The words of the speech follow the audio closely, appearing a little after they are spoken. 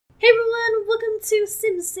Hey everyone, welcome to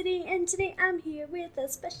SimCity, and today I'm here with a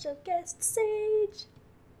special guest, Sage.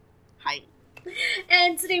 Hi.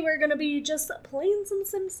 And today we're gonna be just playing some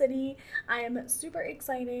SimCity. I am super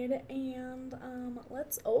excited, and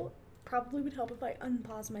probably would help if I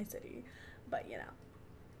unpause my city, but you know.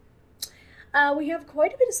 We have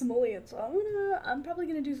quite a bit of simoleons, so I'm probably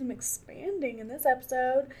gonna do some expanding in this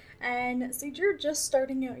episode. And Sage, you're just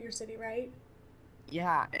starting out your city, right?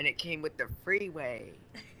 Yeah, and it came with the freeway.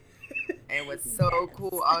 And it was so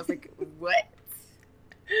cool. I was like, what?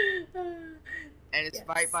 And it's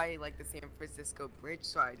right by like the San Francisco Bridge,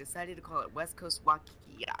 so I decided to call it West Coast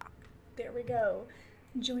Wakea. There we go.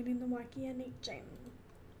 Joining the Wakea Nation.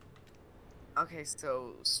 Okay,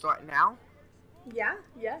 so start now? Yeah,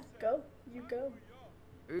 go. You go.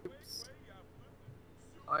 Oops.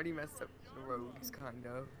 Already messed up the roads, kind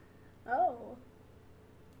of. Oh.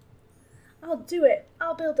 I'll do it.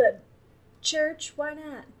 I'll build a church. Why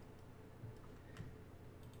not?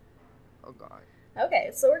 Oh, God.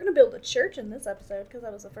 Okay, so we're going to build a church in this episode because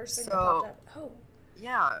that was the first thing that popped up. Oh.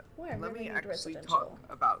 Yeah, Boy, let me actually talk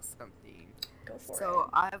about something. Go for it.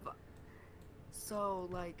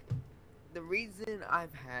 The reason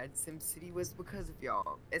I've had SimCity was because of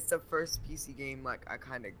y'all. It's the first PC game, like, I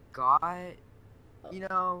kind of got, you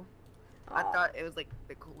know? I thought it was, like,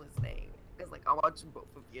 the coolest thing. Because, like, I watched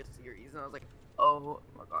both of your series, and I was like, oh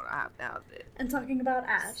my god, I have to have it. And talking about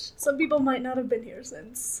Ash, some people might not have been here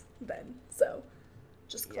since then, so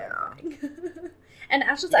just clarifying. Yeah. And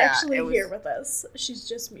Ash is actually here with us. She's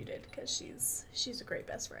just muted because she's a great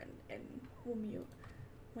best friend, and we'll mute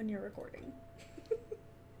when you're recording.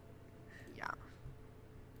 Yeah.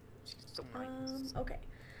 She's so nice. Okay.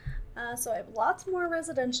 So I have lots more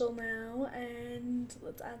residential now, and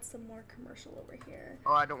let's add some more commercial over here.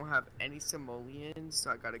 Oh, I don't have any simoleons, so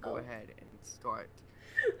I gotta go ahead and start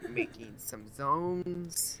making some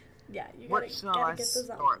zones. Yeah, you gotta get the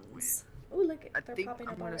zones. Oh, look, they're popping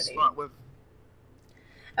up already. Start with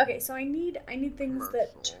okay, so I need things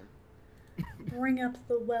that bring up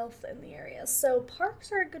the wealth in the area. So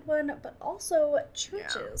parks are a good one, but also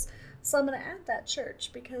churches. Yeah. So I'm gonna add that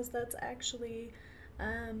church because that's actually.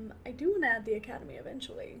 I do want to add the academy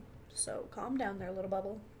eventually, so calm down there, little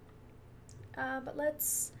bubble. But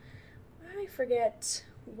I forget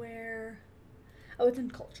where, oh, it's in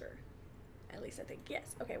culture, at least I think,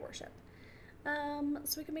 yes, okay, worship.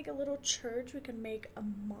 So we can make a little church, we can make a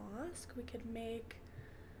mosque, we could make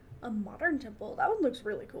a modern temple, that one looks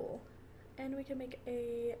really cool, and we can make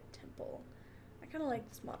a temple. I kind of like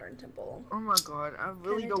this modern temple. Oh my god, I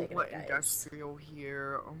really don't want industrial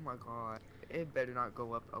here, oh my god. It better not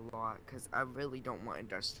go up a lot, because I really don't want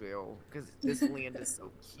industrial, because this land is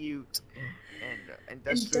so cute, and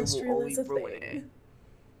industrial will only ruin it.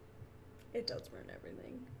 It does ruin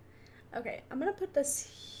everything. Okay, I'm going to put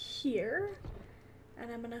this here,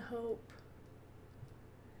 and I'm going to hope...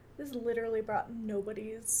 This literally brought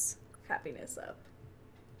nobody's happiness up.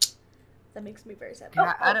 That makes me very sad. Can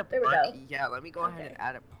I add a there park? We go. Yeah, let me go ahead and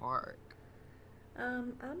add a park.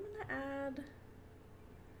 I'm going to add...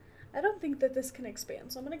 I don't think that this can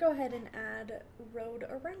expand, so I'm going to go ahead and add road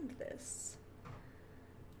around this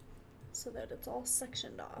so that it's all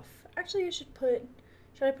sectioned off. Actually, should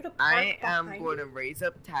I put a park I am going to raise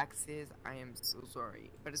up taxes. I am so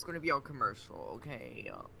sorry, but it's going to be all commercial, okay?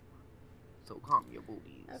 So calm your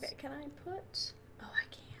booties. Okay, can I put... Oh, I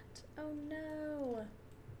can't. Oh, no.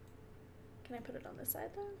 Can I put it on this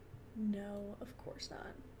side, though? No, of course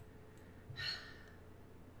not.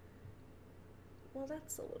 Well,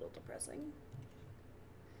 that's a little depressing.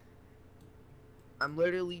 I'm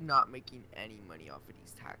literally not making any money off of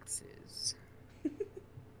these taxes.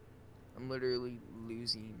 I'm literally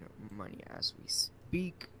losing money as we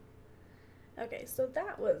speak. Okay, so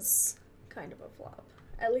that was kind of a flop.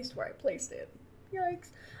 At least where I placed it.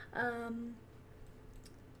 Yikes.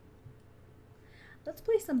 Let's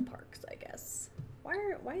play some parks, I guess.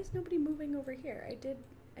 Why is nobody moving over here? I did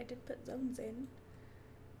put zones in.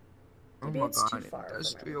 Maybe oh my god,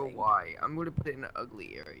 industrial why? I'm going to put it in an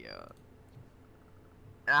ugly area.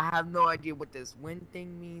 And I have no idea what this wind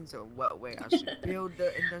thing means or what way I should build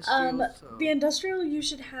the industrial. The industrial, you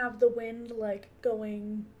should have the wind, like,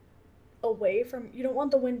 going away from... You don't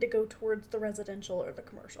want the wind to go towards the residential or the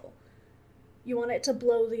commercial. You want it to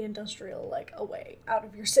blow the industrial, like, away, out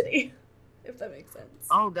of your city, if that makes sense.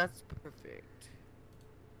 Oh, that's perfect.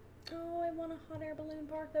 Oh, I want a hot air balloon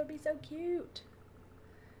park. That would be so cute.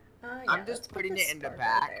 Yeah, I'm just putting it in the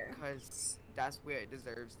back because that's where it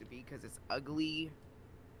deserves to be because it's ugly.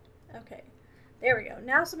 Okay, there we go.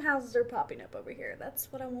 Now some houses are popping up over here.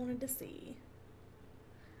 That's what I wanted to see.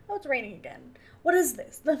 Oh, it's raining again. What is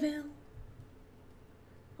this? The Ville?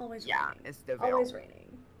 Always Yeah, raining. it's the Always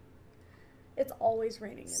raining. It's always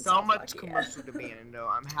raining in so South much Wakea. commercial demand, though.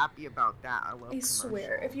 I'm happy about that. I love commercial.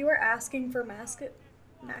 swear, if you were asking for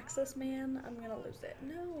Maxis Man, I'm gonna lose it.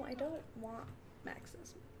 No, I don't want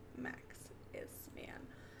Maxis Man.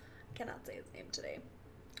 I cannot say his name today.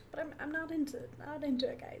 But I'm not into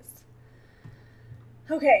it, guys.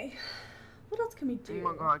 Okay. What else can we do?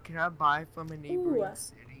 Oh my god, can I buy from a neighboring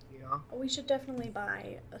city? Yeah. We should definitely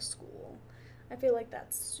buy a school. I feel like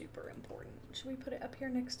that's super important. Should we put it up here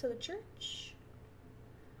next to the church?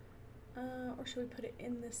 Or should we put it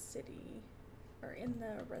in the city? Or in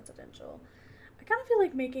the residential? I kind of feel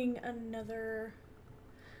like making another...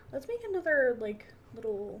 Let's make another, like,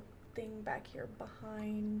 little thing back here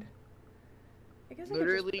behind... I guess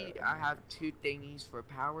literally, I have 2 thingies for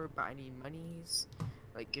power, but I need monies.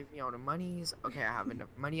 Like, give me all the monies. Okay, I have enough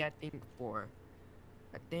money, I think, for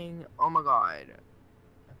a thing. Oh my god.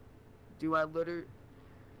 Do I literally...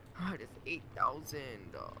 Oh, it's 8,000.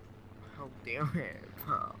 Oh, damn it.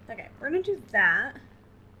 Okay, we're gonna do that.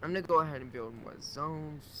 I'm gonna go ahead and build more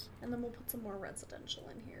zones. And then we'll put some more residential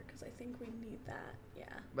in here, because I think we need that.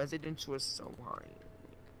 Yeah. Residential is so hard.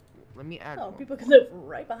 Let me add one. more. People can live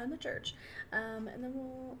right behind the church. And then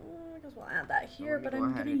I guess we'll add that here, but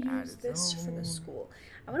I'm going to use this for the school.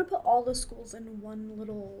 I'm going to put all the schools in one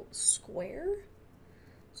little square.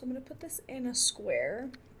 So I'm going to put this in a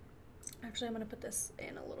square. Actually, I'm going to put this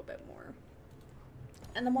in a little bit more.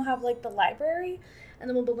 And then we'll have, like, the library, and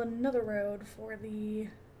then we'll build another road for the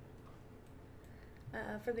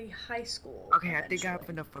high school. Okay, eventually. I think I have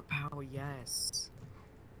enough for power, yes.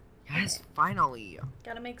 Yes, okay. Finally.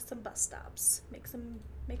 Gotta make some bus stops. Make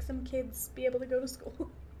some kids be able to go to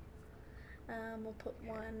school. We'll put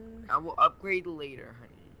one... I will upgrade later,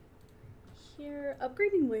 honey. Here.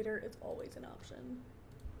 Upgrading later is always an option.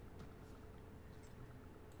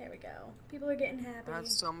 There we go. People are getting happy.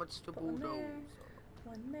 That's so much to bulldoze.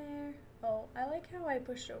 One there. Oh, I like how I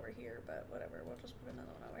pushed over here, but whatever. We'll just put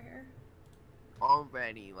another one over here.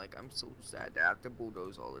 Already, like, I'm so sad to have to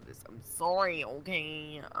bulldoze all of this. I'm sorry,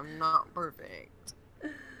 okay? I'm not perfect.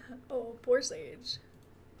 Oh, poor Sage.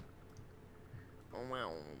 Oh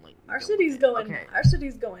well, like, our city's going. Okay. Our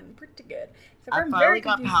city's going pretty good. I finally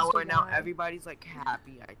got power now. Everybody's like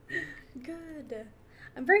happy. I think. Good.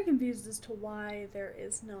 I'm very confused as to why there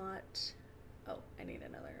is not. Oh, I need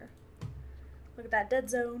another. Look at that dead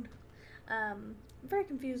zone. I'm very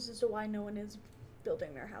confused as to why no one is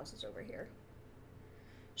building their houses over here.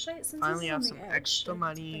 Should I, since finally have this is some on the edge, extra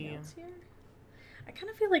money. Here? I kind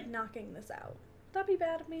of feel like knocking this out. Would that be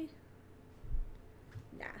bad of me?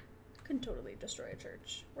 Nah. Couldn't totally destroy a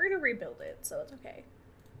church. We're gonna rebuild it, so it's okay.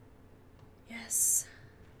 Yes.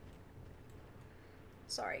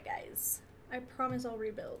 Sorry, guys. I promise I'll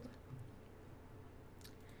rebuild.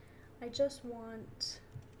 I just want...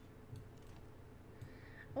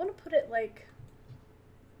 I want to put it, like,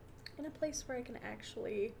 in a place where I can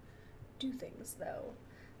actually do things, though.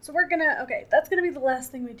 So we're gonna, okay, that's gonna be the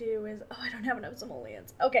last thing we do is, oh, I don't have enough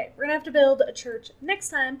simoleons. Okay, we're gonna have to build a church next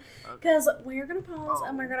time, because we're gonna pause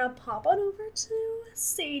and we're gonna pop on over to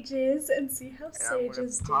Sage's and see how Sage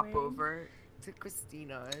is doing. Pop over to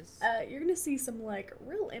Christina's. You're gonna see some, like,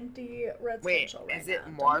 real empty residential right now. Wait, is it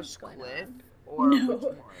Marsh Cliff? Or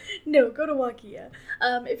no, no, go to Wakea.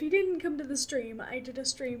 If you didn't come to the stream, I did a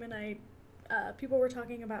stream and people were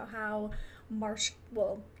talking about how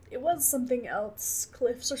it was something else,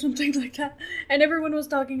 cliffs or something like that, and everyone was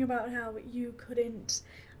talking about how you couldn't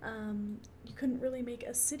really make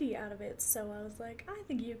a city out of it, so I was like, I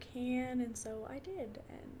think you can, and so I did,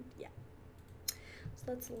 and yeah. So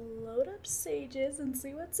let's load up Sage's and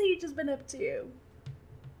see what Sage has been up to.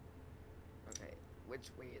 Okay,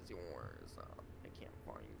 which way is yours? I can't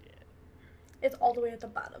find it. It's all the way at the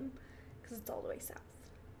bottom, because it's all the way south.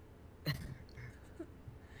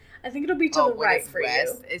 I think it'll be to the right for you.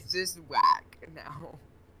 It's just whack now.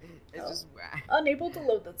 It's just whack. Unable to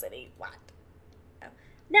load the city. What?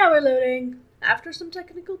 Now we're loading. After some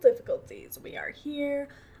technical difficulties, we are here.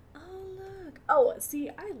 Oh, look. Oh,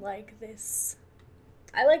 see, I like this.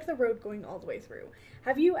 I like the road going all the way through.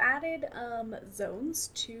 Have you added zones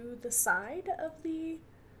to the side of the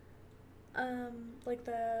like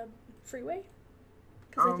the freeway?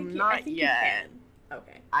 Because I think yet. You can.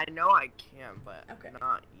 Okay. I know I can, but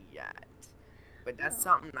not yet. But that's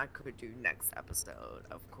something I could do next episode,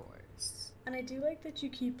 of course. And I do like that you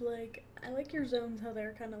keep, like, I like your zones, how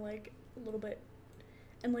they're kind of, like, a little bit,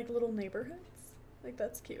 in, like, little neighborhoods. Like,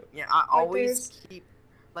 that's cute. Yeah, I always keep,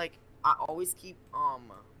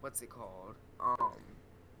 what's it called?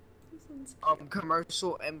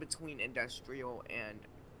 Commercial in between industrial and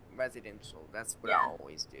residential. That's what I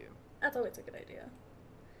always do. That's always a good idea.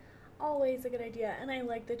 always a good idea. And I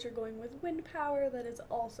like that you're going with wind power. That is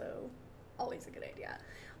also always a good idea.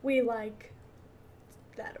 We like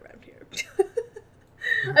that around here.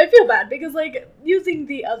 I feel bad because, like, using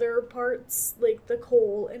the other parts, like the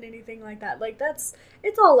coal and anything like that, like,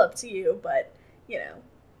 it's all up to you, but, you know.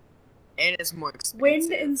 And it's more expensive.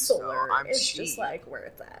 Wind and solar is just, like, where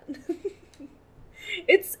it's at.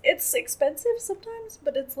 It's expensive sometimes,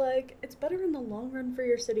 but it's, like, it's better in the long run for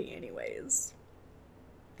your city anyways.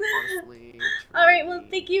 Honestly. Alright, well,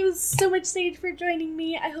 thank you so much, Sage, for joining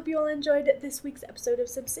me. I hope you all enjoyed this week's episode of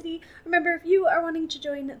SimCity. Remember, if you are wanting to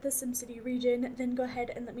join the SimCity region, then go ahead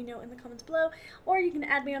and let me know in the comments below, or you can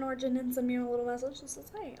add me on Origin and send me a little message that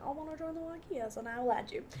says, hey, I want to join the Wakeas, and I will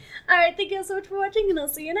add you. Alright, thank you so much for watching, and I'll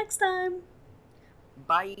see you next time.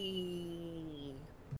 Bye.